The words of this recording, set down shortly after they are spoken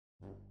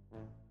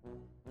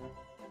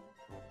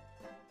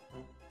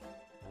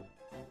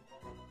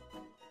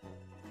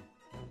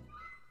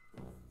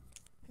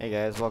Hey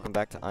guys, welcome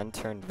back to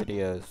Unturned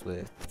Videos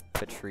with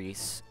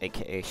Patrice,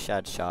 aka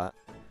Shadshot.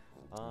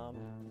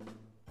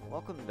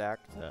 Welcome back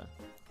to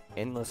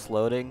Endless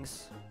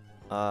Loadings.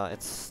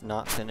 It's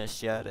not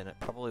finished yet, and it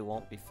probably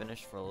won't be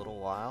finished for a little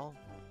while.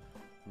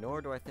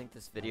 Nor do I think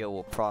this video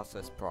will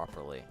process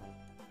properly.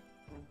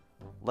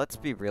 Let's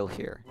be real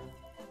here.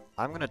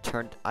 I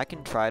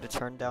can try to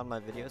turn down my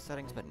video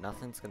settings, but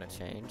nothing's gonna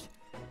change.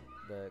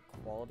 The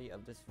quality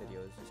of this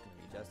video is just gonna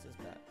be just as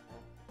bad.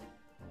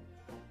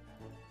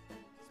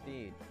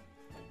 Speed.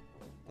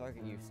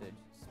 Target usage.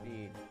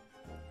 Speed.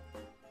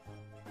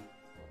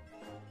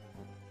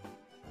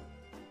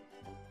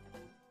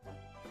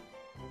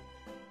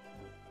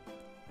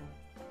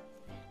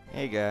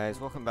 Hey guys,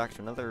 welcome back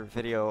to another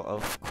video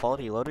of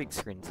quality loading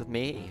screens with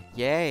me.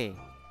 Yay!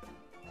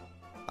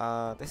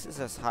 This is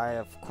as high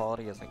of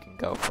quality as I can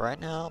go for right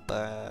now,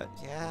 but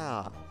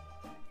yeah.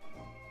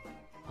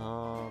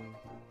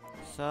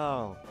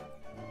 So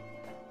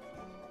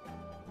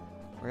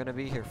we're gonna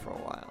be here for a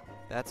while.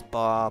 That's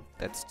Bob,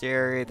 that's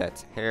Jerry,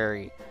 that's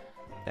Harry,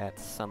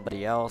 that's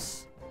somebody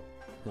else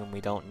whom we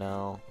don't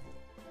know.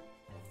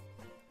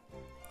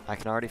 I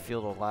can already feel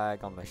the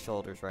lag on my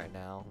shoulders right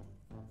now.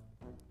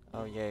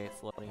 Oh yay,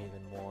 it's loading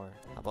even more.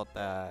 How about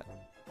that?